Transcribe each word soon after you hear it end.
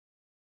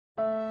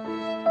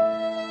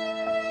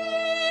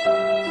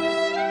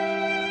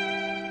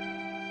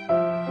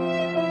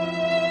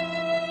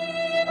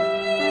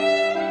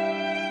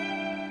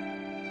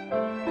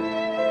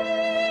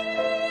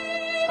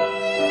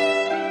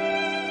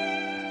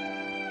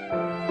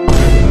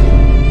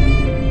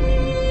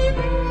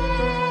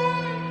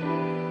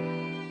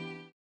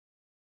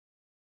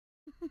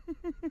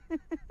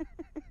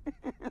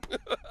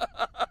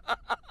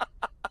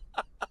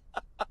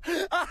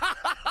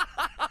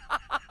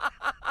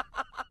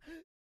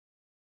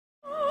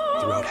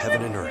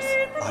heaven and earth,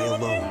 I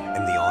alone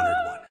am the honored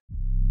one.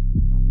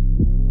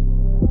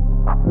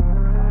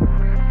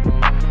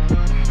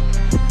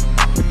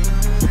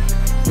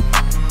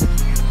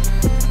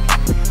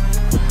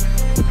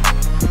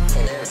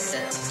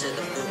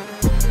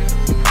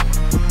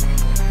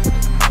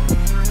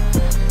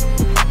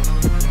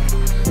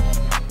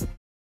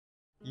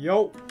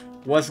 Yo,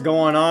 what's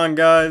going on,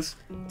 guys?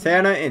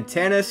 Tana and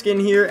Tana Skin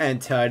here,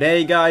 and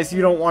today, guys,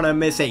 you don't want to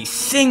miss a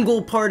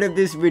single part of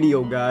this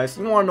video, guys.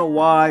 You want to know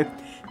why?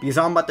 Because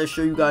I'm about to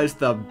show you guys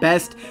the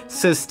best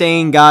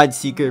sustained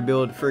GODSEEKER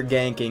build for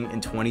ganking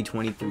in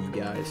 2023,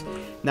 guys.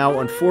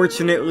 Now,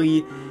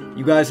 unfortunately,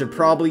 you guys are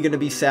probably going to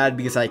be sad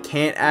because I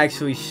can't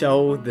actually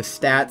show the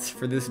stats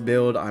for this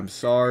build. I'm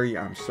sorry.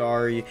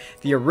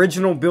 The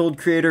original build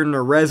creator,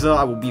 Nereza,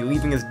 I will be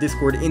leaving his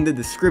Discord in the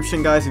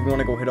description, guys, if you want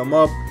to go hit him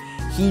up.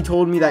 He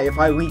told me that if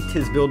I leaked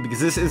his build,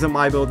 because this isn't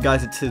my build,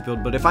 guys, it's his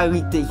build, but if I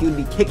leaked it, he would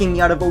be kicking me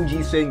out of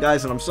OG Sin,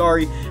 guys, and I'm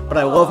sorry, but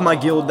I love my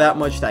guild that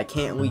much that I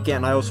can't leak it,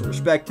 and I also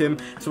respect him.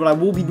 So what I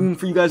will be doing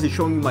for you guys is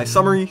showing you my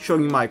summary,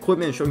 showing you my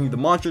equipment, and showing you the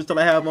monsters that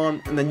I have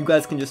on, and then you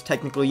guys can just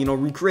technically, you know,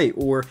 recreate.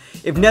 Or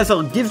if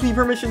Nezel gives me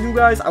permission to,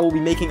 guys, I will be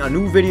making a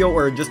new video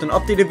or just an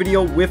updated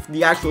video with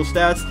the actual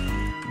stats.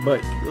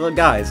 But look,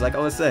 guys, like I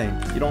was saying,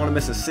 you don't want to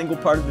miss a single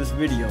part of this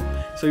video.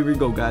 So here we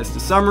go, guys. The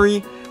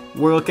summary.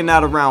 We're looking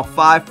at around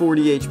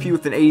 540 HP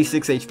with an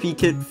 86 HP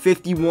kit,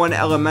 51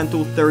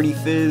 elemental, 30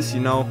 fizz, you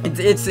know.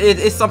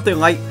 It's something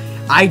like,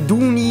 I do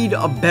need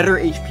a better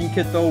HP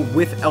kit though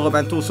with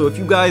elemental. So if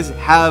you guys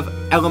have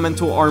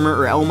elemental armor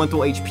or elemental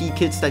HP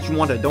kits that you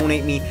want to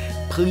donate me,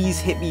 please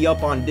hit me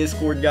up on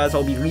Discord, guys.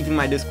 I'll be leaving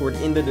my Discord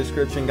in the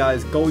description,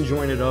 guys. Go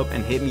join it up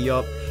and hit me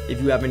up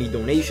if you have any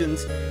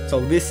donations.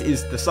 So this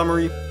is the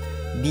summary.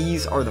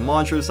 These are the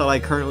monsters that I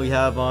currently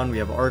have on. We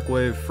have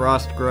Arcwave,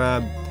 Frost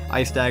Grab,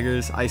 Ice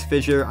Daggers, Ice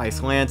Fissure,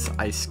 Ice Lance,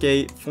 Ice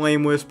Skate,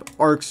 Flame Wisp,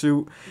 Arc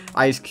Suit,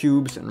 Ice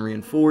Cubes, and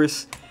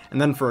Reinforce. And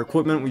then for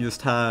equipment, we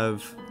just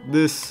have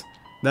this,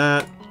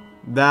 that,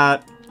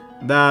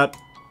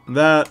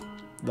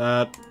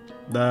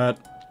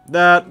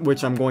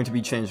 which I'm going to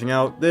be changing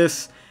out.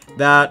 This,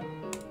 that,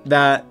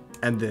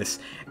 and this.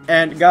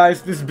 And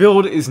guys, this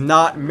build is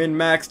not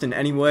min-maxed in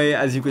any way,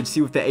 as you could see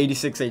with the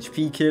 86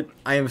 HP kit.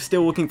 I am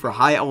still looking for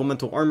high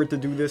elemental armor to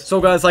do this. So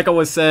guys, like I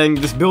was saying,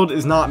 this build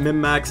is not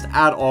min-maxed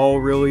at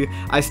all, really.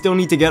 I still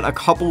need to get a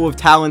couple of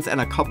talents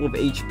and a couple of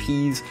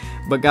HPs.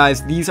 But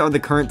guys, these are the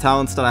current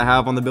talents that I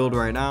have on the build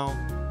right now.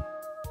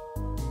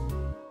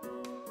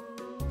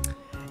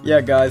 Yeah,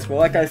 guys, well,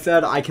 like I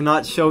said, I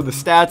cannot show the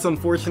stats,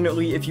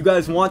 unfortunately. If you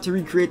guys want to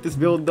recreate this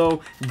build,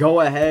 though, go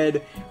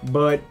ahead.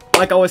 But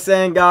like I was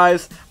saying,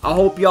 guys, I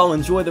hope y'all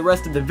enjoy the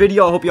rest of the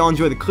video. I hope y'all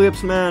enjoy the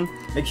clips, man.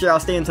 Make sure y'all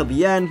stay until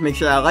the end. Make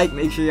sure y'all like,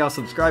 make sure y'all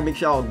subscribe, make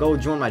sure y'all go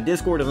join my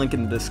Discord, the link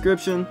in the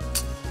description.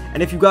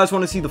 And if you guys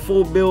want to see the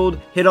full build,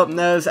 hit up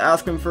Nez,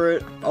 ask him for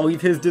it. I'll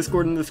leave his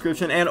Discord in the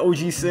description, and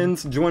OG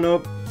Sins, join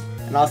up.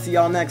 And I'll see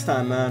y'all next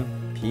time,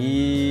 man.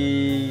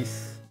 Peace.